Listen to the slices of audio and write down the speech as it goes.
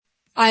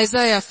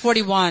Isaiah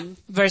 41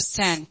 verse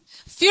 10.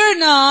 Fear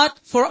not,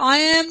 for I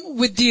am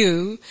with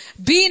you.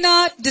 Be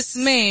not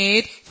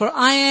dismayed, for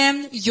I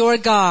am your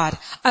God.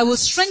 I will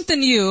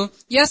strengthen you.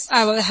 Yes,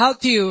 I will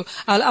help you.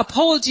 I'll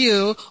uphold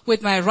you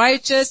with my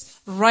righteous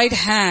right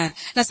hand.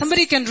 Now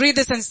somebody can read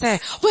this and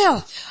say,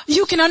 well,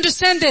 you can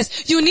understand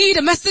this. You need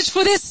a message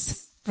for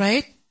this,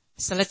 right?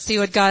 So let's see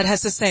what God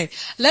has to say.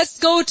 Let's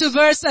go to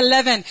verse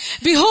 11.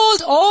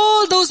 Behold,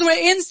 all those who are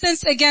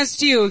incensed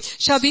against you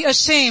shall be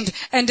ashamed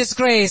and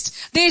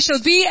disgraced. They shall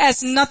be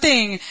as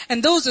nothing,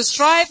 and those who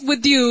strive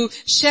with you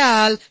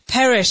shall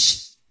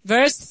perish.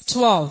 Verse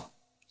 12.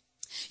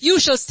 You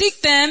shall seek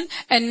them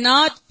and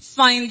not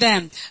find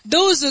them.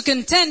 Those who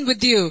contend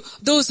with you,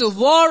 those who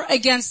war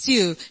against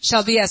you,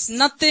 shall be as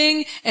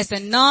nothing, as a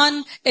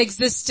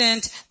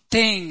non-existent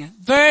thing.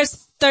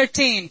 Verse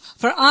 13.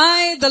 For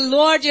I, the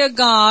Lord your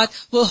God,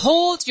 will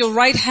hold your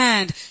right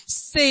hand,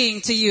 saying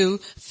to you,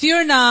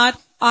 fear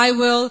not, I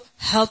will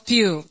help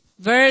you.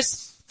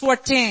 Verse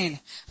 14.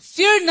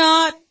 Fear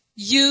not,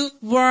 you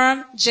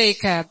worm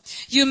Jacob.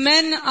 You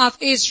men of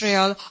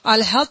Israel,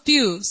 I'll help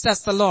you,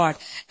 says the Lord,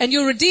 and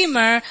your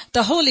Redeemer,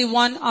 the Holy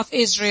One of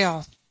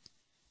Israel.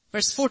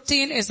 Verse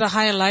 14 is the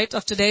highlight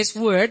of today's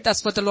word.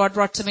 That's what the Lord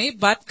brought to me.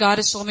 But God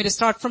has told me to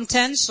start from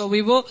 10, so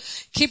we will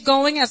keep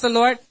going as the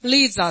Lord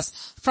leads us.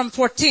 From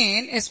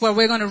 14 is where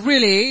we're going to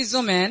really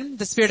zoom in.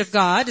 The Spirit of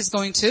God is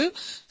going to.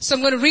 So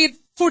I'm going to read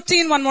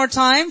 14 one more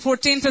time.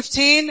 14,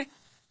 15,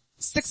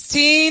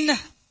 16.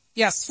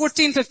 Yes,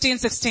 14, 15,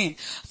 16.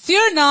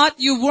 Fear not,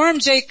 you worm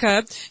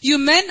Jacob, you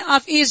men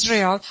of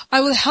Israel.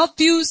 I will help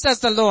you,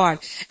 says the Lord,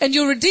 and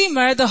your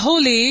Redeemer, the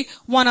Holy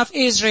One of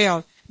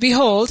Israel.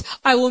 Behold,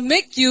 I will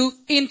make you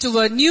into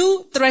a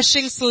new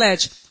threshing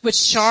sledge with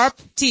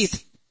sharp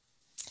teeth.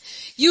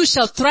 You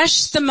shall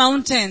thresh the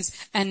mountains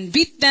and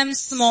beat them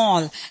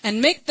small and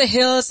make the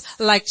hills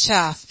like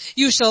chaff.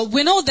 You shall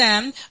winnow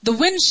them, the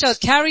wind shall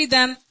carry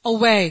them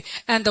away,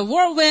 and the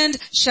whirlwind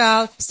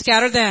shall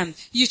scatter them.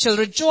 You shall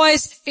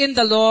rejoice in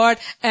the Lord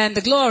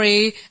and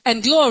glory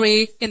in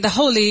the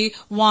Holy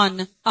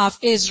One of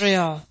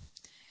Israel.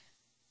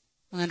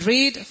 And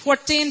read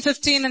 14,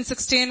 15, and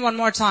 16 one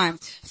more time.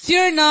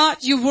 Fear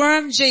not, you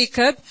worm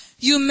Jacob,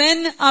 you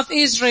men of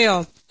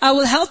Israel. I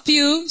will help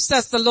you,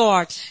 says the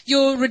Lord,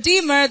 your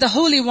Redeemer, the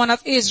Holy One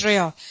of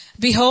Israel.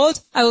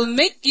 Behold, I will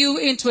make you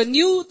into a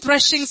new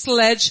threshing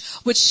sledge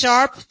with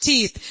sharp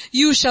teeth.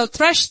 You shall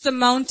thresh the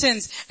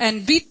mountains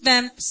and beat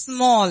them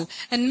small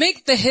and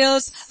make the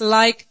hills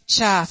like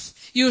chaff.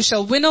 You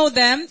shall winnow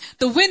them,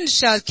 the wind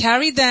shall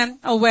carry them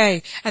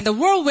away, and the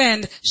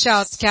whirlwind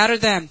shall scatter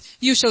them.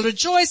 You shall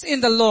rejoice in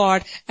the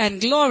Lord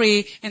and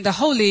glory in the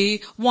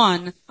Holy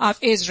One of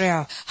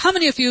Israel. How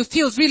many of you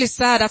feel really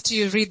sad after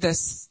you read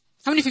this?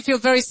 How many of you feel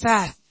very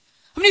sad?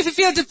 How many of you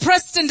feel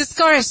depressed and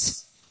discouraged?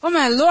 Oh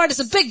my Lord, it's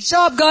a big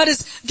job God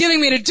is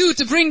giving me to do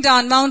to bring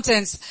down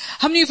mountains.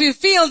 How many of you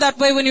feel that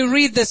way when you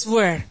read this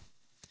word?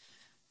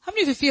 How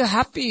many of you feel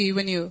happy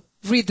when you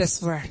read this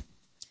word?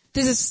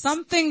 This is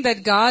something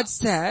that God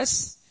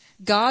says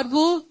God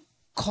will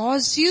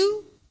cause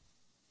you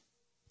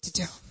to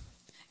do.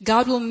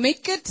 God will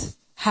make it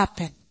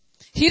happen.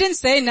 He didn't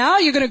say, now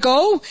you're going to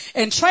go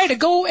and try to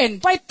go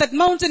and bite that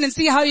mountain and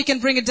see how you can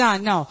bring it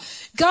down. No.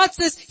 God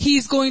says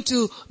He's going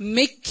to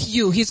make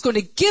you. He's going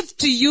to give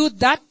to you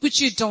that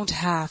which you don't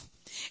have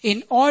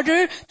in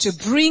order to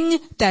bring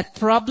that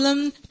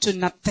problem to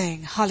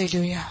nothing.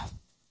 Hallelujah.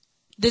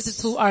 This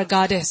is who our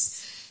God is.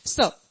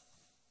 So,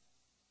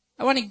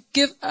 I want to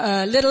give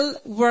a little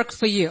work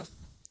for you.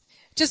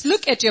 Just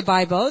look at your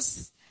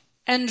Bibles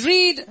and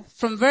read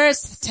from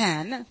verse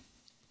 10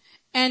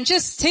 and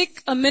just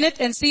take a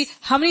minute and see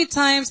how many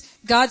times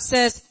God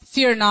says,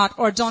 fear not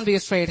or don't be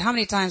afraid. How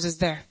many times is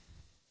there?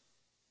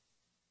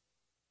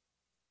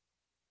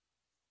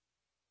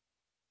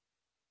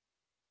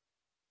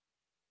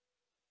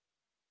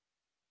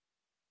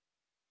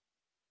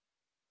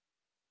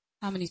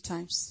 How many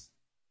times?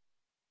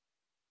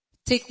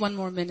 Take one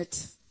more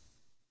minute.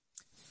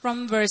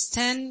 From verse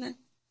 10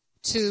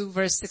 to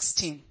verse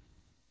 16.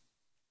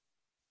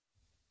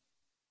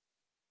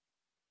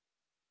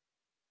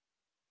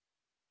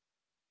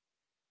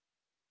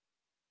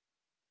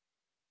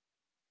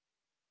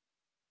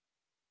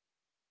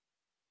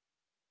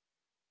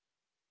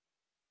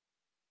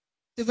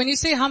 So when you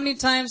say how many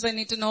times, I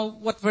need to know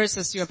what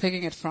verses you're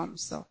picking it from.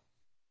 So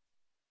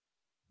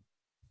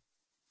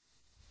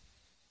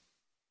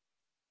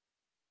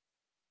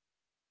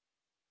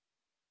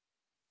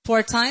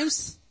 4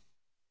 times?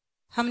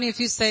 How many of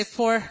you say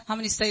 4? How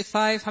many say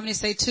 5? How many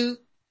say 2?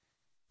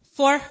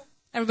 4?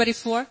 Everybody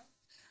 4?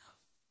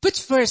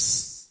 Which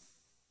verse?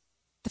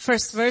 The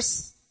first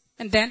verse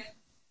and then?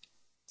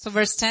 So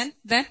verse 10,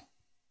 then?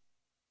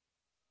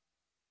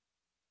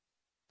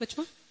 Which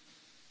one?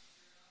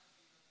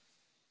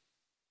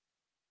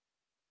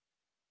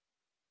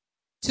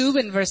 Two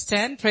in verse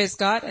 10, praise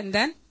God, and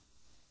then?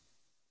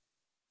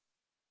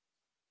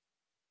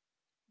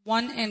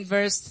 1 in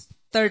verse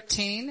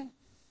 13.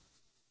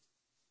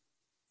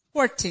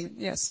 14,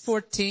 yes,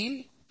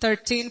 14,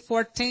 13,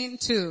 14,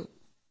 2.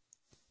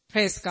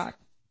 Praise God.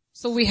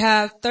 So we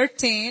have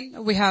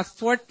 13, we have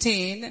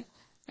 14,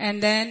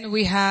 and then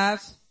we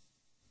have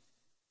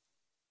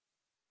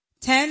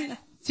 10.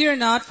 Fear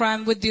not, for I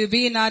am with you.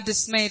 Be not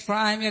dismayed, for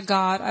I am your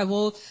God. I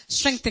will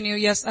strengthen you.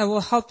 Yes, I will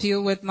help you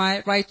with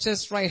my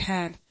righteous right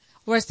hand.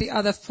 Where's the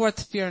other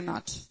fourth fear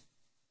not?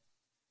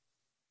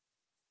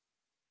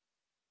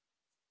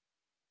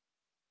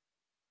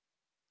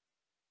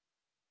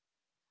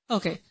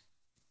 Okay.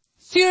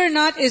 Fear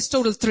not is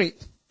total 3,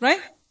 right?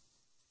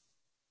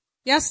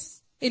 Yes?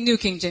 In New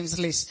King James at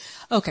least.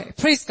 Okay,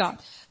 praise God.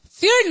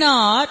 Fear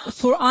not,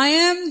 for I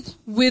am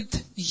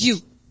with you.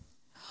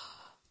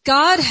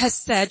 God has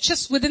said,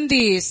 just within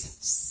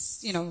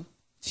these,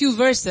 few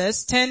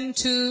verses, 10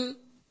 to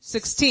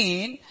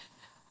 16,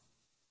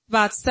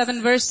 about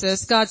 7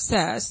 verses, God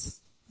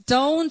says,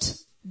 don't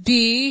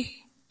be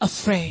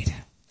afraid.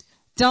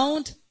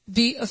 Don't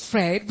be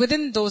afraid.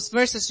 Within those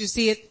verses, you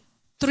see it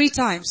 3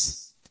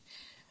 times.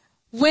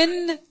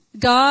 When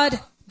God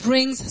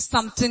brings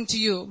something to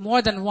you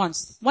more than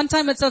once, one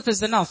time itself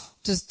is enough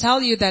to tell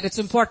you that it's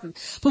important.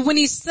 But when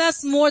He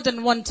says more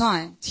than one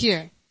time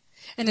here,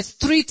 and it's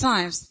 3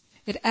 times,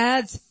 it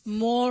adds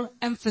more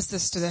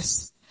emphasis to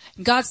this.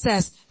 God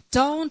says,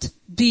 don't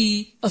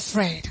be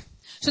afraid.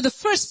 So the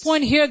first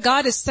point here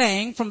God is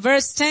saying from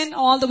verse 10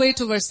 all the way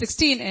to verse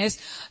 16 is,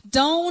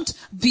 don't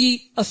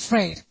be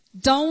afraid.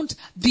 Don't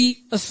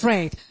be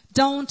afraid.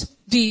 Don't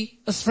be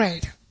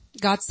afraid.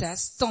 God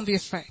says, don't be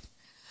afraid.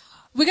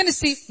 We're going to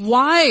see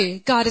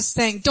why God is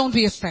saying, don't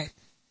be afraid.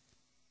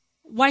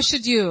 Why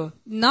should you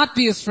not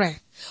be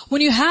afraid?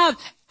 When you have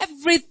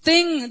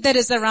everything that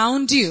is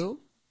around you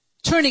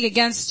turning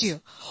against you,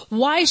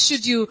 why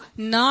should you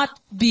not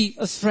be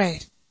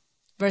afraid?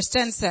 Verse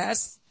 10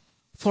 says,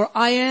 for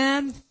I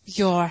am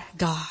your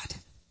God.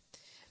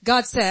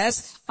 God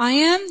says, I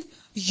am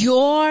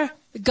your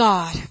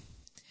God.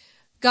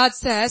 God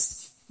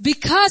says,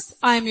 because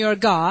I'm your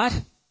God,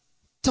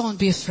 don't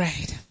be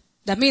afraid.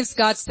 That means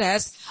God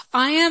says,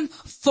 I am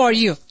for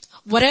you.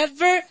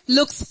 Whatever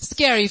looks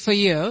scary for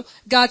you,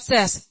 God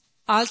says,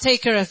 I'll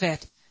take care of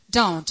it.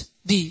 Don't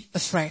be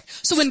afraid.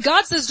 So when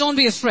God says don't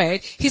be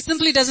afraid, He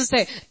simply doesn't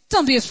say,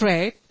 don't be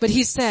afraid, but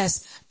He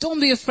says, don't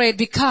be afraid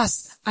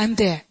because I'm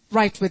there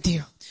right with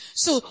you.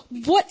 So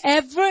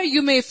whatever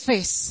you may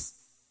face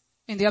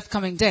in the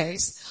upcoming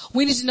days,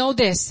 we need to know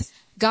this.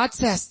 God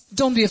says,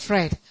 don't be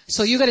afraid.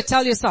 So you got to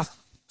tell yourself,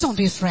 don't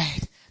be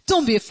afraid.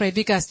 Don't be afraid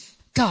because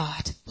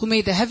God, who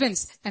made the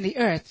heavens and the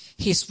earth,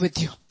 He's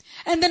with you.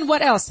 And then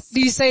what else?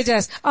 Do you say to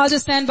us, I'll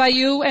just stand by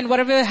you and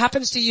whatever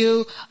happens to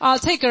you, I'll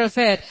take care of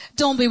it.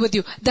 Don't be with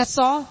you. That's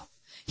all?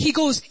 He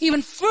goes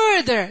even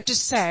further to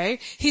say,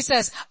 He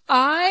says,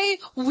 I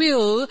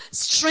will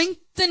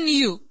strengthen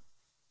you.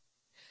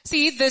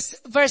 See, this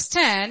verse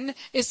 10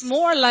 is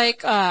more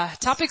like a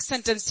topic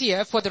sentence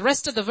here for the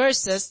rest of the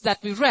verses that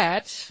we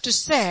read to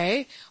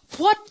say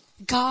what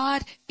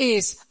God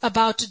is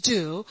about to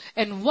do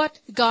and what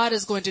God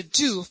is going to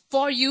do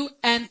for you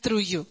and through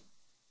you.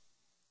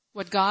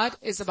 What God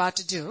is about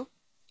to do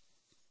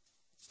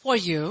for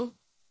you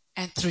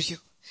and through you.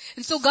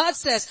 And so God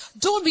says,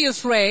 don't be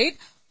afraid,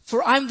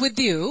 for I'm with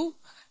you.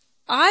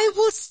 I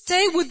will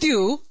stay with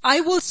you.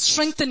 I will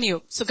strengthen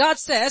you. So God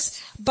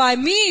says, by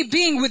me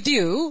being with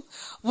you,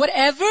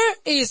 whatever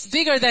is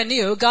bigger than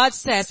you, God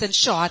says in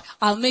short,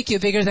 I'll make you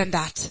bigger than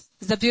that.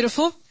 Is that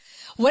beautiful?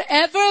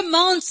 Whatever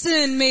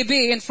mountain may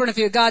be in front of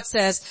you, God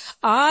says,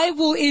 I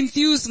will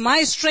infuse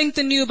my strength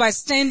in you by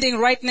standing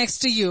right next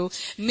to you,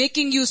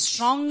 making you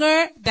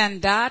stronger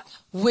than that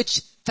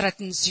which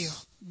threatens you.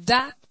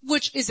 That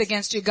which is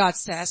against you, God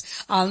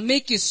says, I'll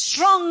make you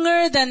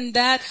stronger than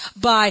that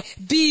by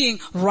being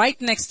right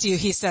next to you,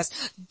 He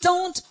says.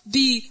 Don't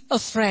be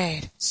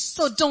afraid.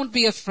 So don't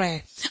be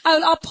afraid. I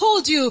will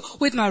uphold you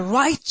with my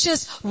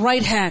righteous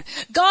right hand.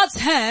 God's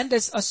hand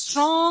is a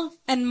strong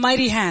and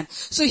mighty hand.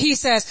 So He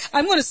says,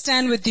 I'm going to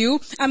stand with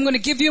you. I'm going to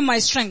give you my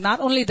strength. Not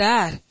only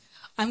that,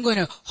 I'm going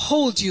to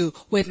hold you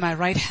with my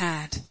right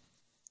hand.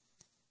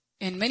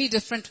 In many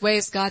different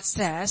ways, God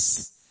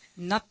says,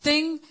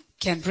 nothing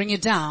can bring you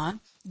down.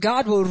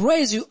 God will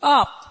raise you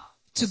up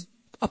to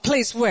a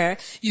place where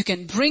you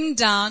can bring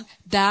down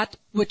that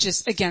which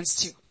is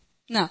against you.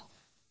 Now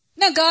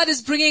God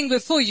is bringing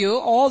before you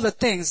all the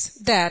things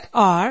that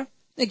are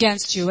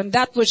against you and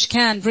that which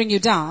can bring you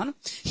down.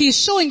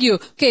 He's showing you,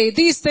 okay,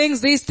 these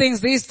things,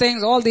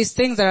 all these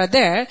things that are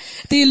there,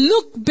 they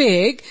look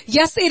big.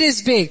 Yes, it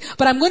is big,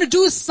 but I'm going to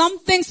do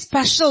something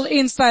special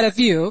inside of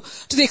you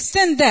to the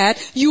extent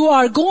that you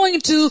are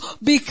going to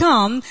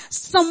become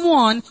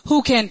someone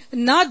who can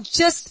not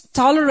just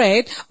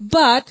tolerate,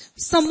 but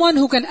someone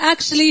who can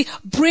actually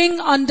bring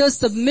under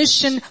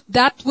submission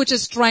that which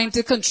is trying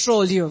to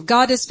control you.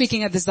 God is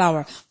speaking at this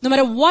hour. No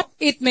matter what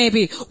it may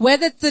be,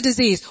 whether it's a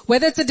disease,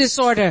 whether it's a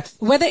disorder,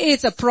 whether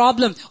it's a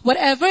problem,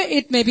 whatever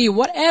it may be,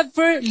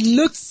 whatever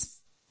looks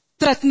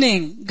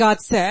threatening,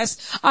 God says,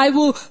 I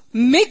will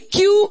make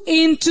you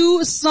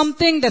into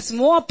something that's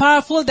more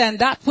powerful than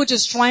that which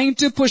is trying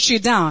to push you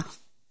down.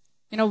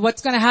 You know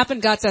what's going to happen?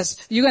 God says,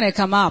 you're going to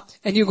come up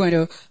and you're going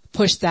to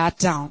push that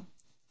down.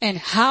 And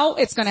how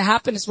it's going to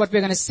happen is what we're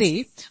going to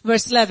see.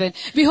 Verse 11,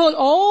 behold,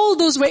 all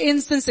those who were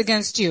incensed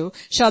against you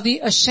shall be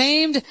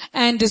ashamed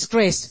and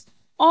disgraced.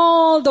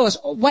 All those,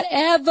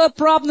 whatever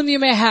problem you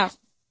may have,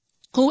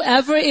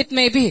 whoever it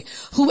may be,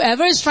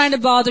 whoever is trying to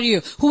bother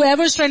you,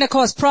 whoever is trying to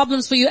cause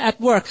problems for you at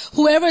work,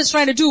 whoever is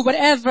trying to do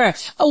whatever,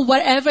 or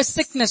whatever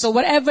sickness or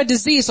whatever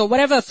disease or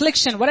whatever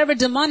affliction, whatever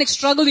demonic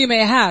struggle you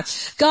may have,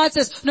 God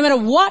says, no matter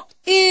what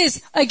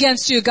is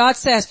against you, God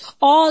says,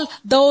 all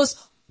those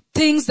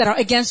things that are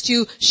against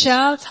you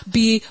shall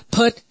be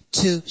put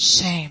to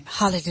shame.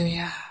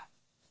 Hallelujah.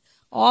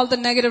 All the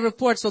negative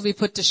reports will be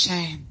put to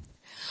shame.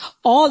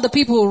 All the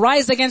people who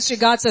rise against you,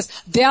 God says,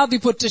 they'll be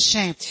put to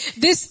shame.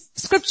 This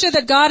scripture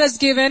that God has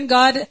given,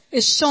 God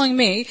is showing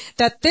me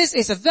that this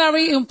is a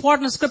very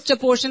important scripture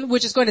portion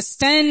which is going to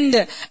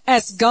stand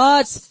as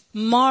God's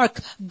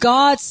mark,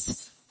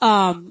 God's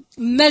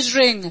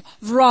measuring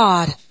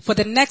rod for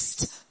the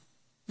next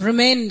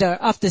remainder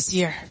of this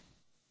year.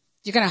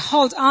 You're going to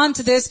hold on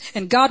to this,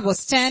 and God will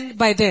stand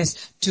by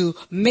this to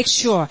make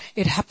sure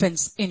it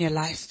happens in your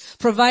life,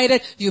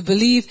 provided you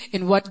believe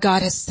in what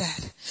God has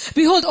said.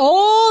 Behold,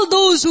 all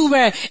those who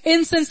were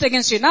incensed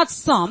against you, not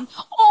some,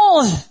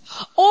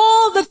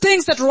 all the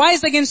things that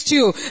rise against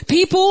you,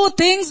 people,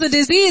 things, the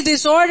disease,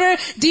 disorder,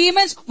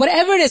 demons,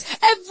 whatever it is,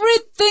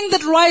 everything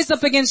that rise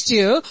up against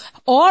you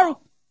or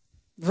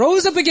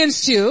rose up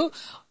against you,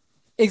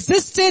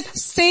 existed,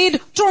 stayed,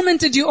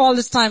 tormented you all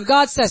this time.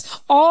 God says,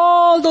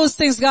 all those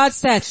things God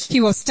said, He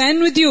will stand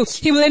with you.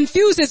 He will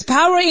infuse His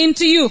power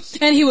into you,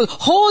 and He will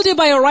hold you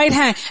by your right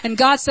hand. And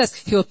God says,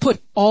 He will put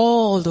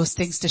all those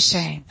things to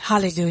shame.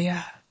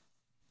 Hallelujah.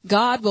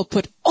 God will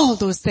put all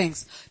those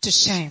things to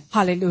shame.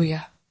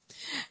 Hallelujah.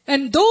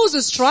 And those who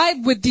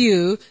strive with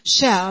you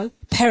shall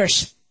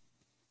perish.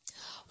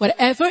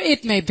 Whatever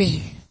it may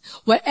be,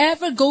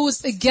 whatever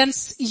goes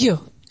against you,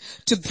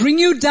 to bring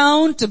you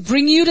down, to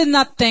bring you to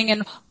nothing,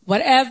 and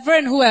whatever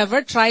and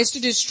whoever tries to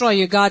destroy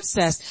you, God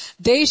says,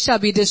 they shall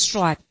be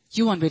destroyed.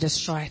 You won't be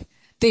destroyed.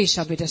 They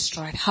shall be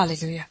destroyed.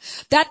 Hallelujah.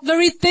 That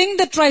very thing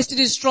that tries to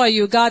destroy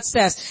you, God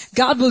says,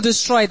 God will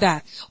destroy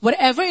that.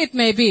 Whatever it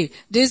may be,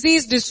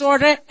 disease,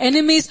 disorder,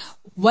 enemies,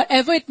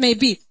 whatever it may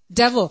be,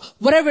 devil,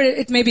 whatever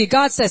it may be,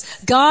 God says,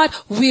 God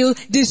will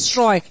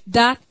destroy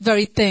that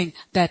very thing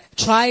that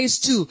tries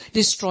to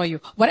destroy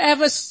you.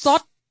 Whatever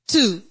sought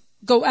to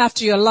go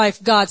after your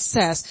life, God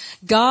says,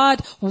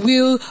 God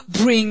will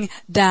bring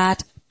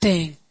that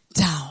thing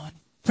down.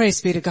 Praise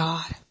be to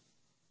God.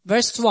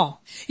 Verse 12.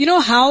 You know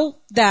how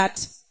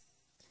that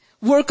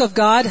work of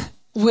God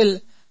will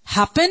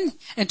happen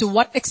and to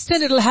what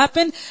extent it will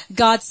happen?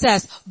 God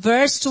says,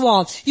 verse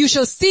 12, you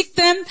shall seek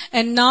them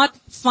and not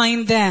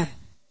find them.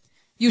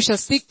 You shall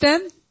seek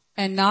them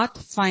and not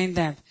find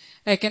them.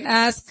 I can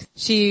ask,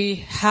 she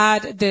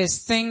had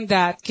this thing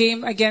that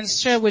came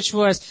against her, which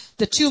was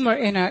the tumor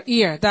in her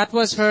ear. That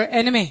was her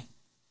enemy.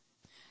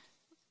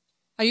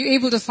 Are you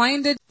able to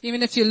find it,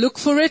 even if you look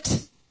for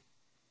it?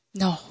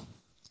 No.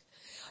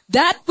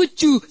 That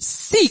which you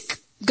seek,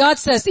 God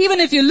says, even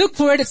if you look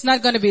for it, it's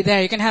not going to be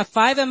there. You can have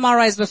 5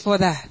 MRIs before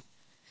that.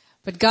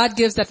 But God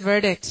gives that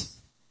verdict.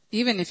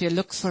 Even if you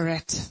look for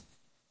it,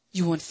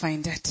 you won't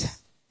find it.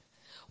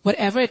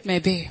 Whatever it may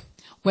be.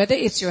 Whether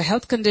it's your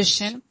health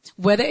condition,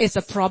 whether it's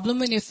a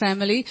problem in your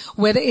family,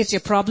 whether it's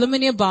your problem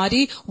in your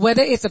body,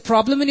 whether it's a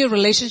problem in your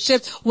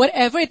relationship,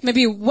 whatever it may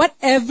be,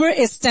 whatever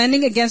is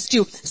standing against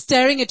you,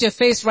 staring at your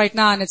face right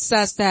now, and it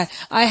says that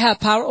I have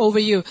power over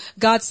you.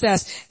 God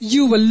says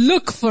you will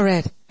look for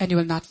it and you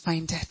will not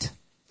find it.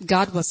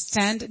 God will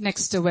stand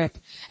next to it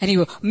and He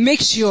will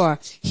make sure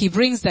He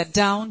brings that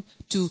down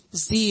to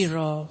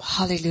 0.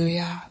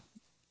 Hallelujah.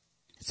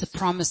 It's a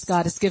promise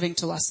God is giving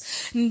to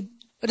us.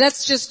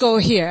 Let's just go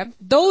here.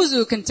 Those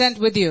who contend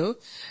with you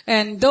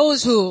and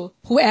those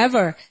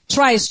whoever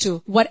tries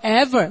to,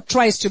 whatever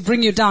tries to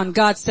bring you down,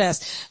 God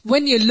says,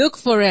 when you look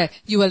for it,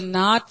 you will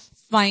not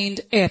find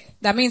it.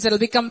 That means it'll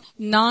become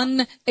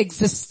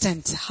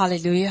non-existent.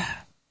 Hallelujah.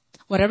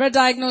 Whatever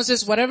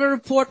diagnosis, whatever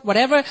report,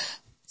 whatever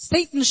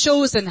Satan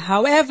shows and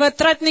however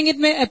threatening it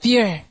may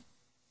appear,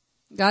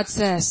 God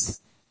says,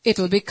 it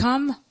will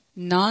become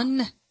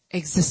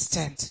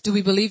non-existent. Do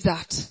we believe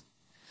that?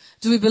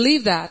 Do we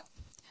believe that?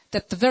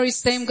 That the very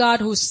same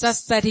God who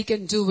says that He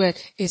can do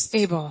it is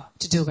able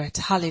to do it.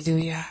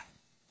 Hallelujah.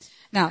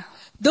 Now,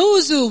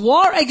 those who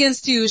war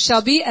against you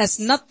shall be as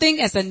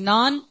nothing, as a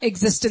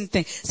non-existent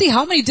thing. See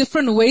how many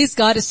different ways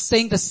God is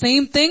saying the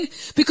same thing?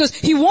 Because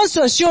He wants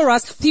to assure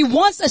us, He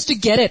wants us to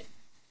get it.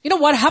 You know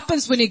what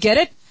happens when you get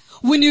it?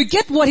 When you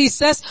get what He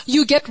says,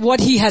 you get what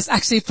He has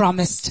actually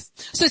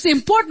promised. So it's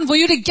important for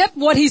you to get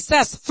what He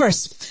says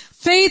first.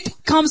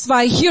 Faith comes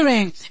by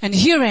hearing, and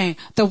hearing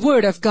the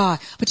Word of God.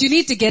 But you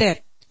need to get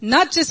it.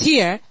 Not just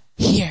here.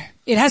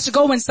 It has to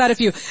go inside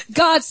of you.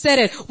 God said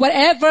it.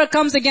 Whatever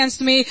comes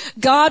against me,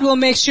 God will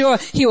make sure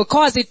He will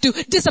cause it to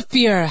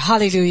disappear.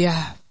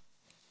 Hallelujah.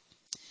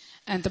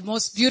 And the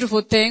most beautiful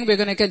thing, we're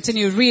going to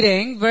continue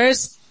reading,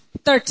 verse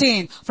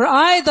 13. For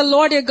I, the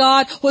Lord your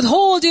God, will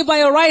hold you by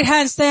your right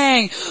hand,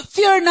 saying,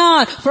 fear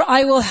not, for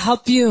I will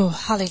help you.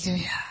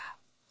 Hallelujah.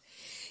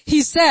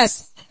 he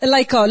says,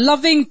 like a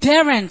loving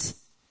parent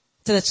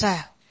to the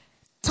child,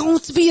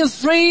 don't be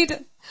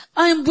afraid.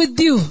 I'm with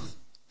you.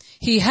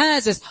 He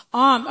has his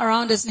arm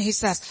around us and he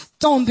says,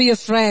 don't be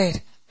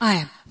afraid. I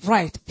am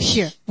right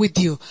here with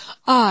you.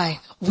 I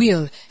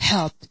will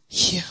help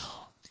you.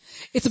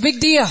 It's a big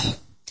deal.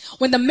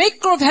 When the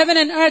maker of heaven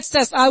and earth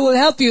says, I will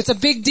help you, it's a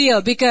big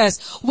deal, because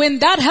when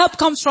that help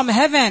comes from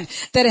heaven,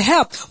 that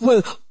help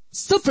will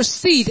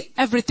supersede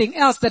everything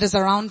else that is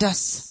around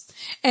us.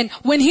 And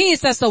when he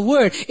says a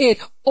word, it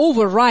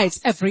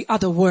overrides every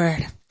other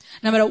word.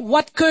 No matter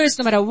what curse,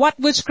 no matter what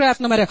witchcraft,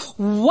 no matter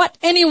what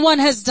anyone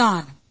has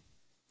done,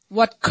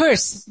 what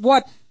curse,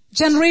 what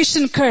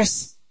generation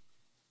curse,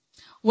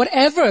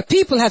 whatever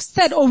people have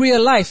said over your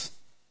life,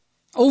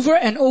 over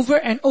and over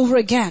and over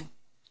again.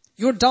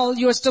 You're dull,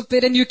 you're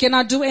stupid, and you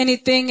cannot do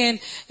anything, and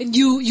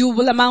you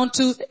will amount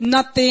to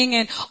nothing,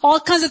 and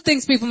all kinds of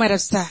things people might have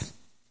said.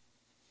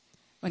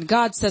 When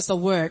God says a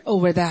word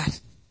over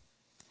that,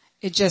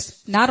 it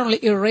just not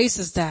only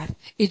erases that,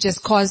 it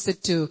just causes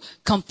it to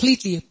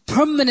completely,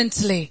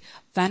 permanently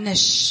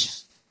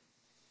vanish.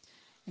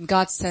 And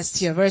God says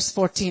here, verse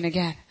 14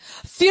 again,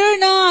 fear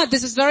not,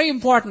 this is very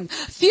important,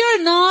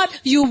 fear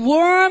not, you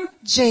worm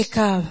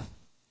Jacob,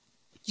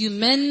 you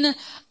men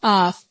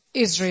of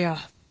Israel.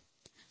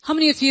 How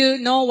many of you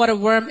know what a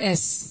worm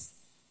is?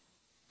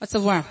 What's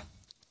a worm?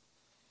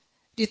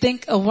 Do you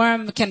think a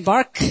worm can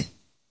bark?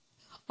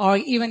 Or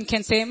even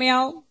can say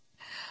meow?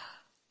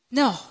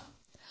 No.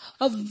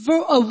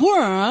 A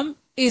worm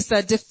is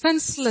a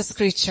defenseless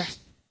creature.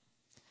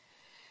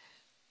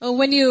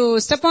 When you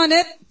step on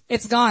it,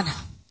 it's gone.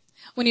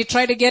 When you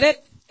try to get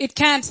it, it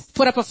can't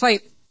put up a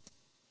fight.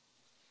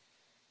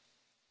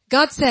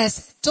 God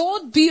says,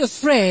 don't be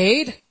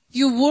afraid,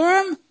 you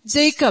worm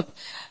Jacob.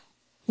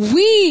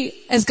 We,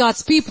 as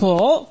God's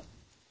people,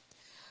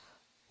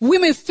 we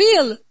may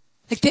feel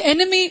like the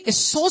enemy is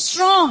so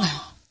strong.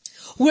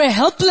 We're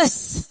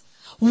helpless.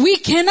 We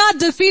cannot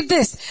defeat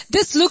this.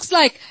 This looks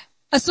like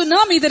a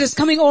tsunami that is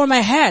coming over my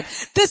head.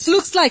 This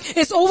looks like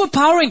it's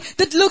overpowering.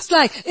 That looks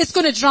like it's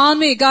going to drown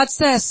me. God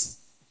says,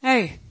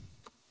 hey,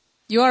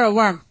 you are a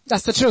worm.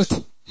 That's the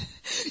truth.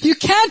 You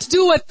can't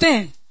do a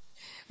thing.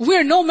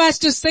 We're no match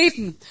to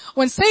Satan.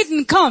 When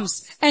Satan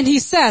comes and he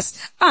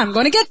says, I'm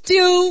going to get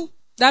you,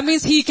 that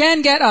means he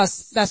can get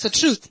us. That's the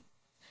truth.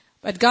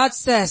 But God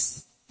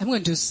says, I'm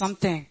going to do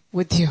something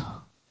with you.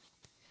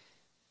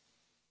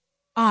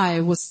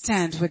 I will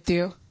stand with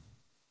you.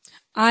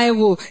 I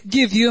will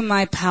give you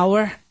my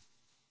power.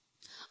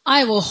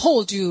 I will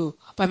hold you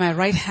by my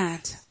right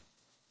hand.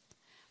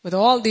 With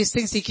all these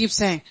things he keeps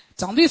saying,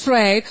 don't be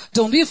afraid,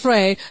 don't be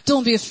afraid,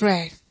 don't be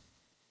afraid.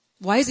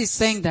 Why is he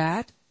saying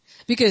that?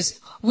 Because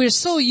we're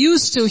so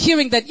used to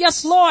hearing that,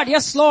 yes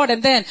Lord,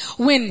 and then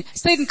when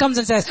Satan comes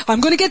and says,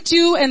 I'm going to get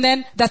you, and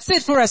then that's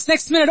it for us.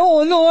 Next minute,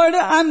 oh Lord,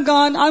 I'm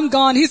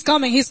gone, he's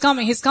coming.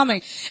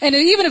 And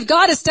even if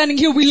God is standing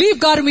here, we leave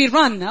God and we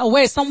run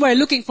away somewhere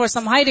looking for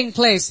some hiding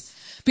place,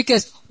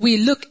 because we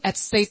look at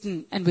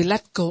Satan and we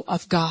let go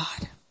of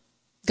God.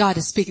 God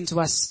is speaking to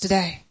us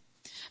today.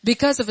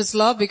 Because of his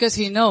love, because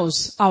he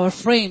knows our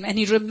frame and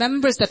he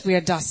remembers that we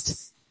are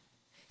dust,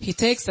 he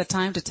takes the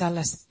time to tell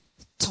us,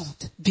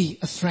 don't be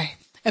afraid.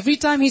 Every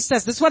time he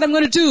says, this is what I'm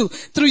going to do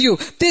through you.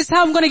 This is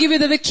how I'm going to give you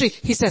the victory.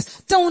 He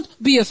says, don't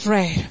be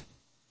afraid.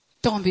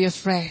 Don't be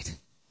afraid.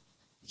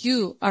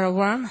 You are a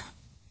worm.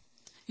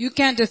 You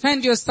can't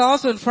defend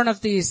yourself in front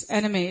of these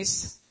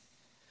enemies,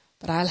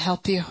 but I'll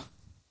help you.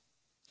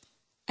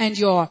 And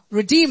your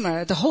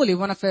Redeemer, the Holy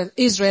One of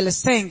Israel, is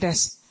saying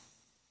this.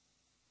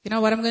 You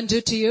know what I'm going to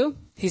do to you?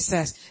 He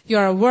says,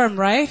 you're a worm,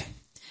 right?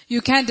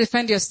 You can't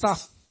defend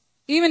yourself.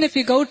 Even if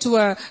you go to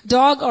a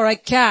dog or a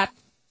cat,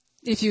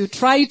 if you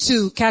try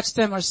to catch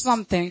them or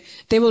something,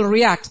 they will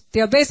react.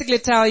 They'll basically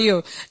tell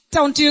you,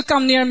 don't you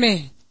come near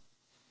me,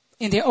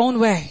 in their own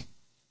way.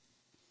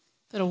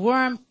 But a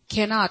worm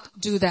cannot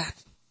do that.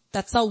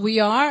 That's how we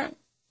are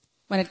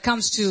when it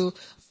comes to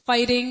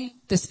fighting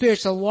the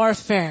spiritual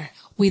warfare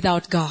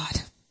without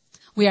God.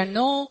 We are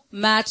no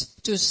match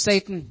to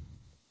Satan.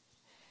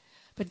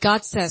 But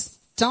God says,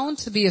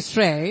 don't be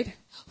afraid,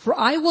 for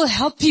I will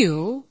help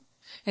you.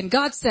 And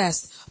God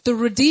says, the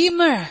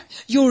Redeemer,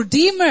 your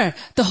Redeemer,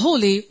 the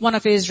Holy One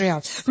of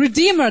Israel.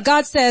 Redeemer,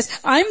 God says,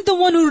 I'm the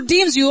one who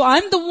redeems you.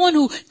 I'm the one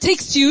who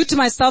takes you to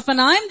myself, and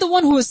I'm the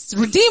one who has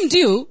redeemed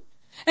you,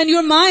 and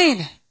you're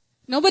mine.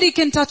 Nobody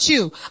can touch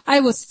you.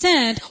 I will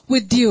stand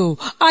with you.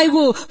 I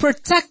will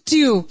protect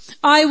you.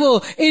 I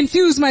will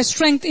infuse my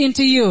strength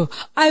into you.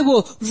 I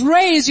will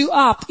raise you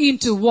up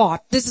into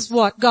what? This is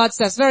what God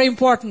says. Very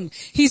important.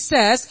 He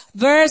says,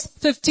 verse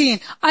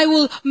 15, I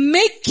will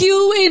make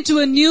you into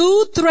a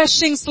new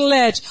threshing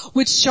sledge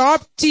with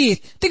sharp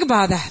teeth. Think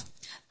about that.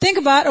 Think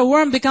about a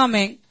worm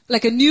becoming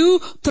like a new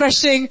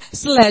threshing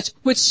sledge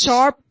with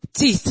sharp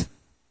teeth.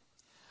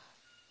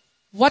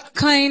 What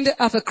kind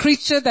of a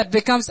creature that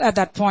becomes at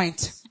that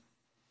point?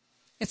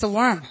 It's a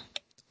worm.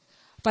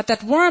 But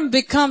that worm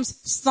becomes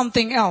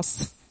something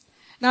else.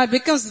 Now it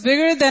becomes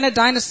bigger than a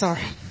dinosaur.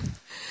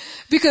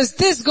 Because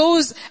this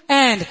goes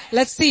and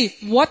let's see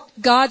what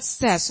God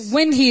says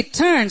when He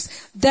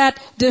turns that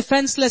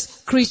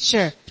defenseless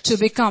creature to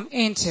become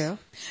into.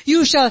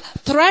 You shall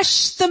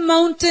thresh the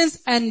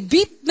mountains and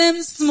beat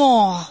them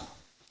small.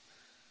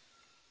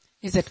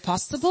 Is it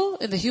possible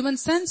in the human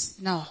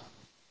sense? No.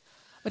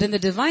 But in the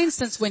divine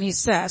sense, when He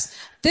says,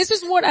 this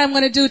is what I'm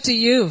going to do to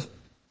you.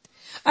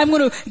 I'm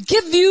going to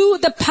give you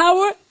the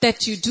power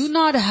that you do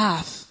not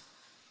have,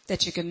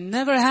 that you can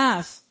never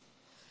have,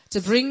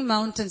 to bring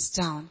mountains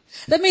down.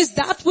 That means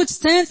that which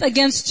stands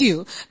against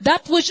you,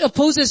 that which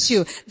opposes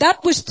you,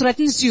 that which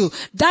threatens you,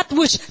 that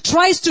which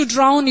tries to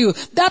drown you,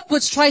 that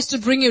which tries to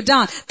bring you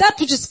down, that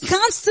which is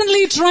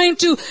constantly trying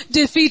to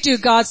defeat you,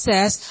 God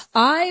says,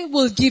 I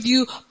will give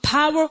you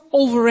power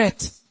over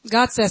it.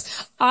 God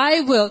says, I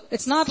will.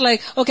 It's not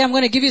like, okay, I'm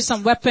going to give you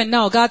some weapon.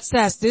 No, God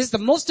says, this is the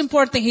most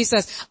important thing. He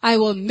says, I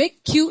will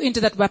make you into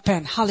that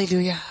weapon.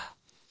 Hallelujah.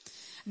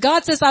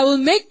 God says, I will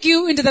make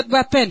you into that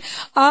weapon.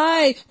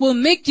 I will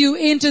make you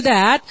into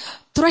that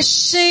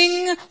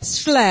threshing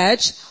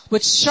sledge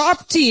with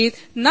sharp teeth.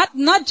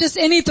 Not just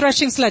any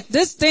threshing sledge.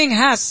 This thing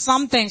has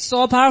something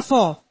so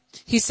powerful.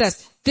 He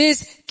says,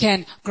 this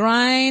can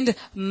grind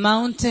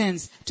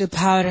mountains to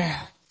powder.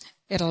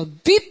 It'll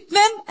beat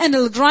them and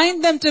it'll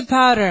grind them to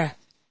powder.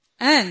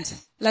 And,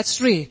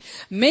 let's read,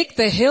 make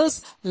the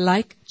hills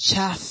like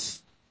chaff.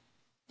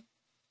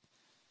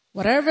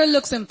 Whatever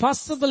looks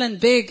impossible and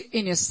big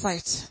in your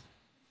sight,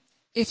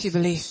 if you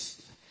believe,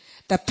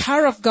 the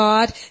power of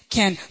God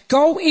can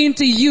go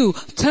into you,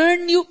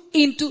 turn you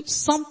into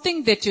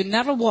something that you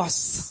never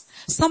was,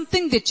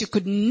 something that you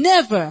could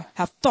never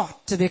have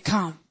thought to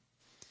become,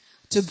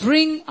 to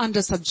bring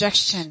under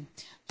subjection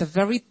the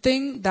very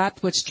thing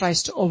that which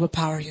tries to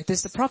overpower you.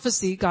 This is the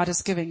prophecy God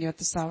is giving you at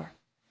this hour.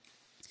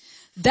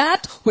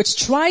 That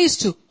which tries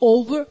to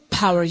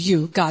overpower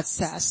you, God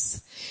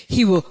says,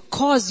 He will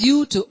cause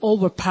you to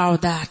overpower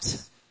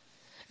that.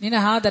 You know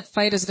how that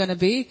fight is going to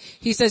be?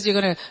 He says you're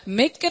going to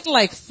make it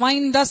like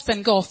fine dust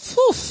and go,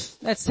 poof,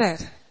 that's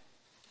it.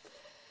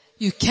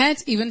 You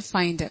can't even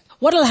find it.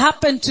 What will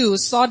happen to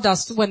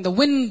sawdust when the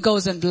wind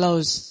goes and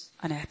blows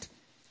on it?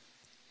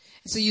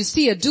 So you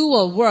see a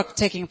dual work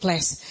taking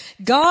place.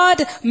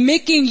 God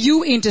making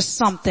you into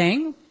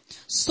something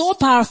so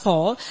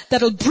powerful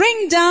that will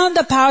bring down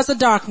the powers of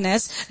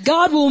darkness.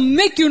 God will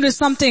make you into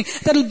something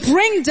that will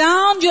bring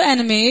down your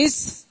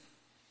enemies.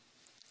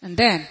 And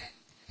then,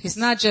 He's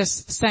not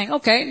just saying,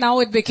 okay, now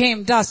it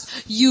became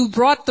dust. You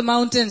brought the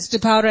mountains to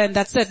powder and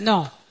that's it.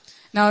 No.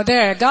 Now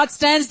there, God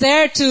stands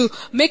there to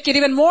make it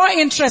even more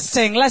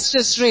interesting. Let's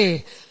just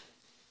read.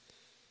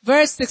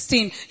 Verse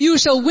 16. You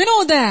shall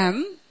winnow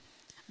them.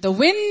 The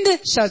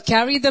wind shall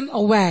carry them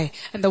away.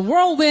 And the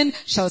whirlwind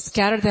shall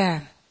scatter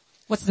them.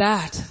 What's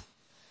that?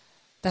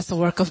 That's the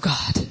work of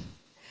God.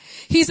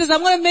 He says,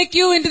 I'm going to make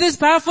you into this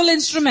powerful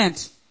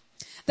instrument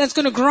that's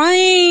going to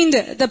grind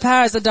the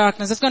powers of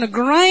darkness. It's going to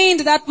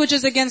grind that which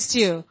is against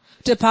you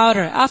to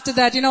powder. After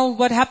that, you know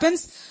what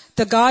happens?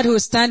 The God who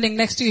is standing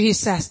next to you, He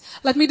says,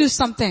 let me do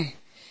something.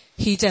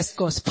 He just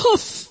goes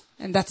poof,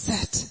 and that's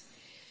it.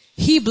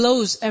 He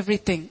blows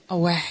everything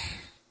away.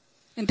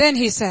 And then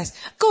He says,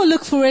 go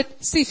look for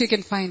it, see if you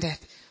can find it.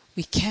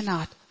 We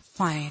cannot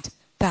find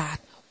that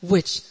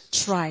which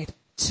tried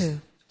to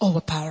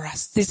overpower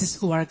us. This is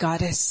who our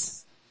God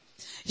is.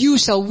 You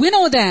shall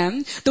winnow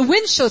them, the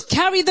wind shall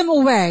carry them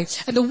away,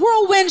 and the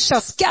whirlwind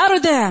shall scatter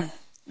them.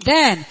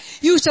 Then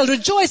you shall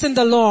rejoice in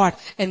the Lord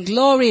and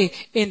glory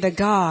in the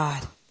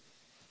God,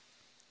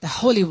 the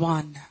Holy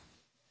One,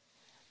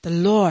 the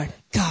Lord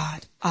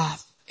God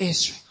of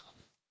Israel.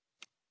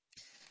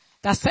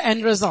 That's the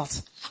end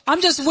result.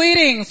 I'm just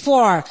waiting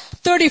for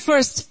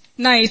 31st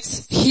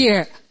night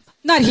here.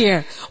 Not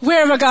here,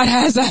 wherever God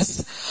has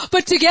us,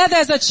 but together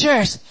as a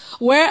church,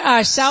 where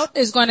our shout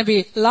is going to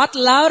be a lot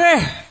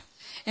louder,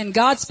 and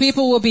God's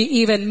people will be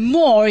even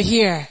more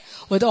here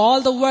with all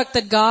the work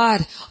that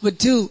God would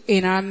do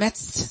in our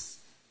midst.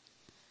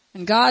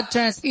 And God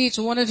turns each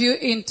one of you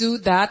into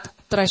that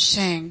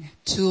threshing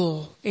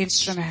tool,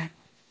 instrument.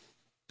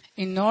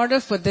 In order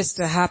for this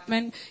to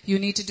happen, you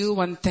need to do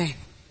one thing.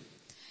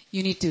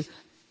 You need to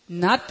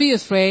not be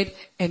afraid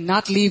and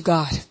not leave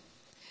God.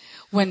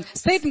 When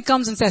Satan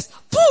comes and says,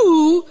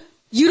 boo,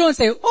 you don't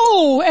say,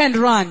 oh, and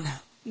run.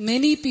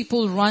 Many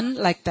people run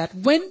like that.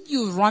 When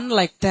you run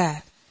like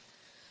that,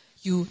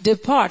 you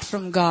depart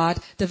from God,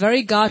 the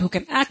very God who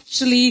can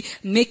actually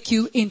make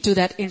you into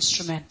that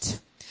instrument.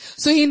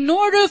 So in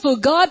order for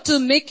God to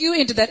make you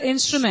into that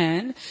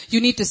instrument,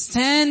 you need to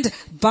stand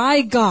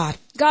by God.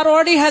 God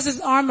already has His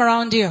arm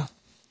around you.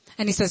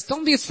 And He says,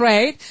 don't be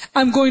afraid.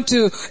 I'm going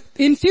to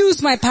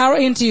infuse my power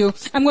into you.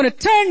 I'm going to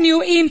turn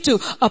you into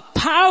a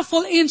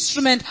powerful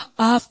instrument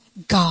of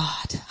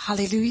God.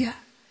 Hallelujah.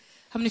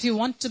 How many of you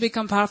want to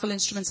become powerful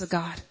instruments of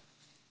God?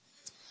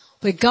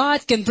 Where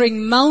God can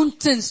bring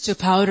mountains to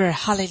powder.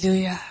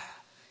 Hallelujah.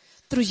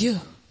 Through you.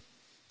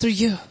 Through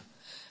you.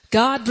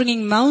 God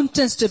bringing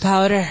mountains to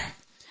powder.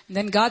 And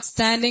then God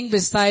standing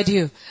beside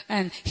you.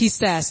 And He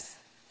says,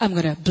 I'm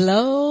going to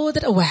blow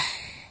that away.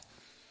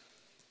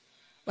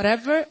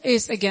 whatever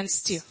is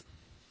against you,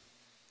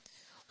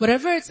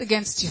 whatever is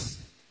against you,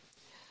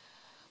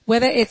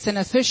 whether it's an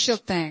official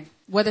thing,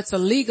 whether it's a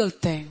legal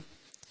thing,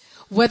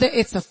 whether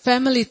it's a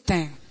family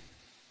thing,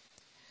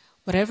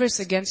 whatever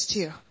is against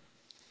you,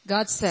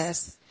 God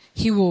says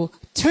He will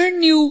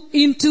turn you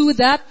into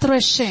that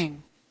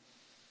threshing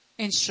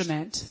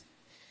instrument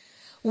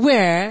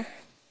where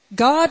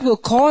God will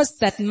cause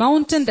that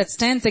mountain that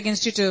stands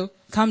against you to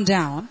come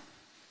down,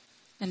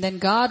 and then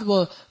God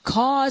will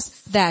cause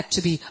that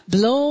to be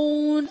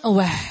blown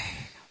away.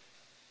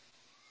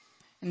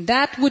 And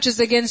that which is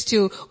against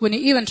you, when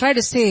you even try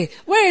to say,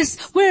 where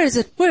is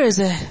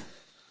it?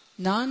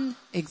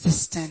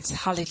 Non-existent.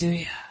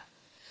 Hallelujah.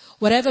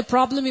 Whatever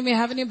problem you may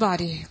have in your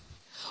body,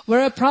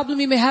 whatever problem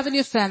you may have in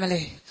your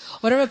family,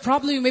 whatever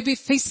problem you may be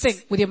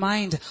facing with your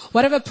mind,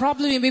 whatever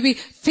problem you may be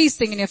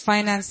facing in your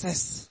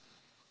finances,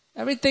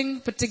 everything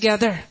put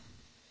together,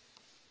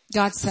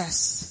 God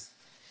says,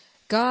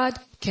 God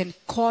can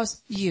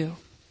cause you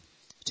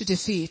to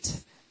defeat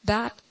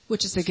that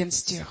which is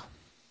against you,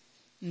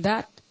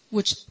 that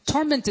which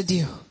tormented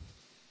you.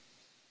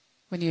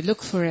 When you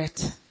look for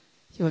it,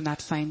 you will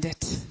not find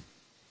it.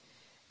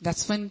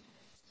 That's when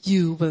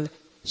you will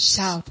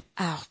shout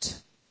out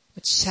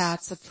with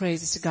shouts of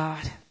praises to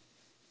God.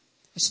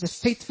 It's the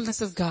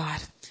faithfulness of God.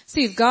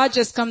 See, if God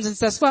just comes and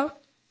says, well,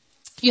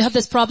 you have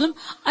this problem,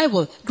 I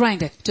will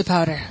grind it to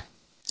powder.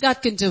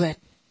 God can do it.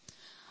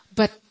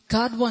 But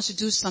God wants to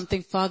do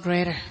something far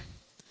greater,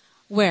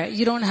 where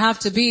you don't have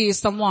to be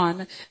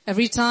someone,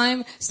 every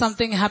time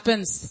something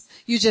happens,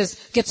 you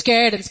just get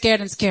scared and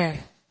scared and scared.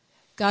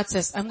 God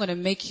says, I'm going to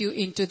make you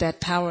into that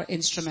power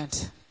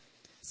instrument.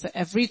 So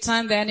every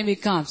time the enemy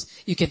comes,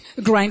 you can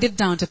grind it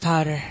down to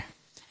powder.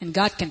 And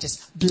God can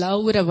just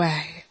blow it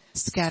away,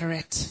 scatter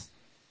it.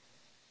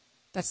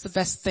 That's the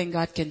best thing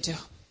God can do.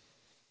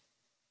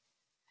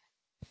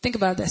 Think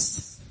about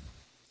this.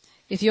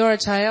 If you're a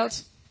child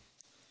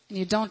and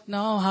you don't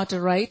know how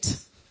to write,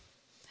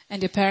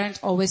 and your parent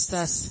always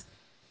says,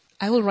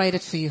 I will write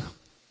it for you.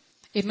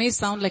 It may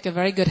sound like a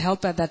very good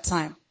help at that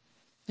time.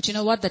 But you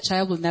know what? The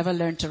child will never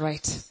learn to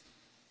write.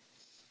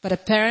 But a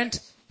parent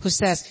who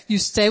says, you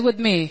stay with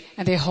me,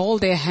 and they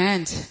hold their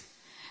hand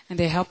and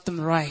they help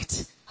them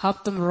write,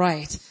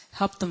 the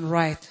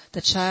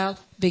child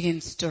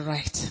begins to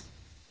write.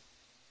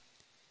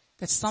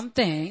 That's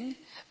something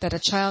that a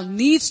child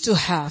needs to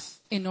have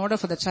in order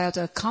for the child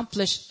to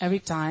accomplish every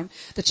time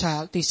the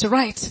child needs to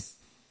write.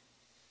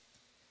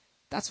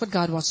 That's what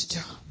God wants to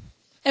do.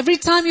 Every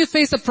time you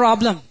face a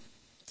problem,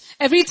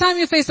 you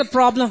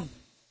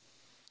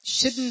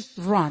shouldn't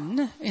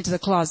run into the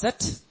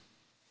closet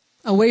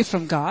away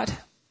from God.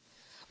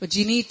 But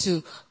you need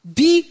to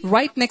be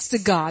right next to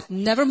God,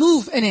 never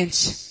move an inch,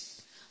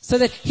 so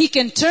that He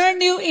can turn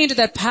you into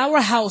that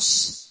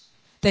powerhouse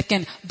that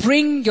can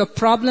bring your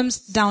problems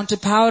down to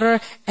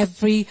powder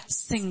every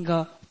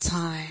single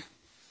time.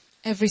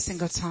 Every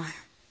single time.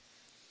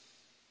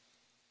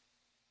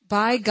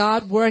 By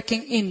God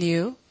working in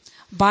you,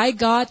 by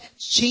God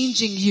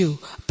changing you,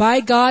 by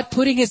God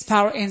putting His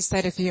power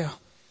inside of you.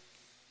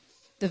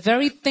 The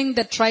very thing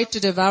that tried to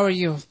devour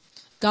you,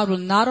 God will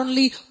not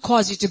only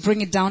cause you to bring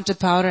it down to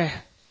powder,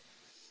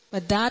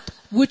 but that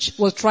which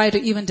will try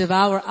to even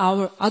devour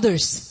our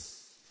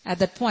others at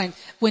that point,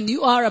 when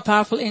you are a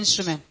powerful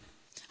instrument.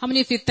 How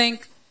many of you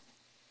think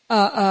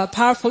a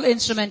powerful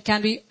instrument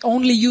can be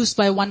only used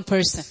by one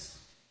person?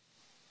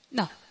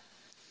 No.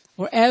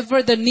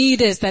 Wherever the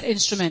need is, that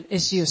instrument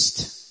is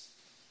used.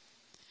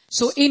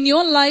 So in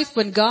your life,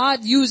 when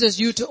God uses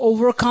you to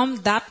overcome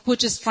that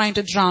which is trying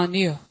to drown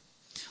you,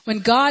 when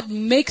God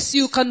makes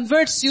you,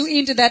 converts you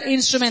into that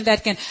instrument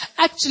that can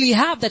actually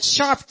have that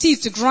sharp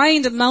teeth to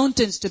grind the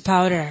mountains to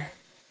powder,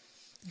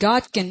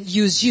 God can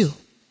use you,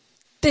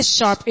 this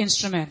sharp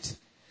instrument,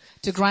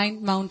 to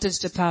grind mountains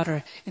to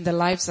powder in the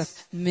lives of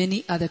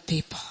many other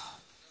people.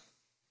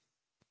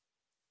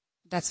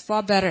 That's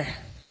far better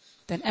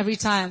than every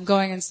time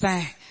going and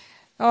saying,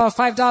 oh,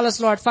 $5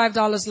 Lord,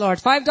 $5 Lord,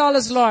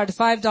 $5 Lord,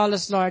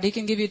 $5 Lord. He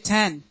can give you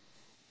 10.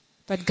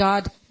 But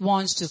God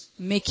wants to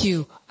make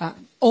you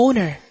an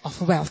owner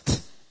of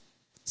wealth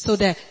so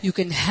that you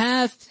can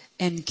have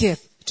and give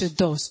to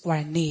those who are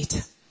in need.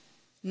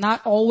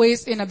 Not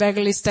always in a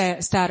beggarly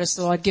status,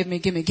 Lord, give me,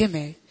 give me, give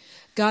me.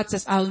 God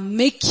says, I'll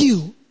make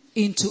you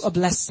into a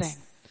blessing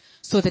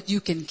so that you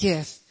can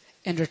give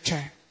in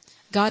return.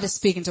 God is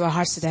speaking to our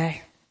hearts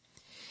today.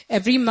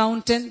 Every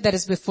mountain that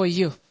is before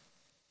you,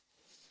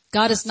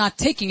 God is not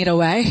taking it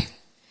away,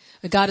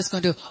 but God is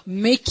going to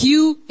make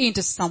you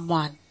into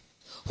someone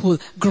who will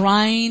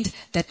grind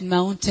that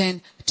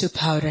mountain to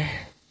powder.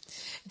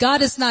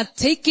 God is not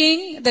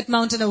taking that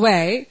mountain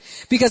away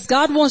because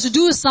God wants to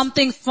do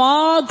something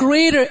far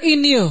greater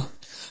in you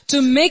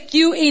to make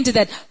you into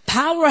that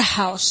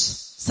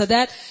powerhouse so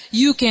that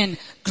you can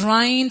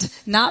grind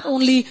not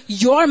only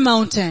your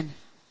mountain,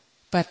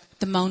 but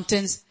the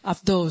mountains of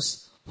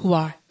those who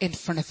are in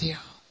front of you.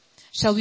 Shall we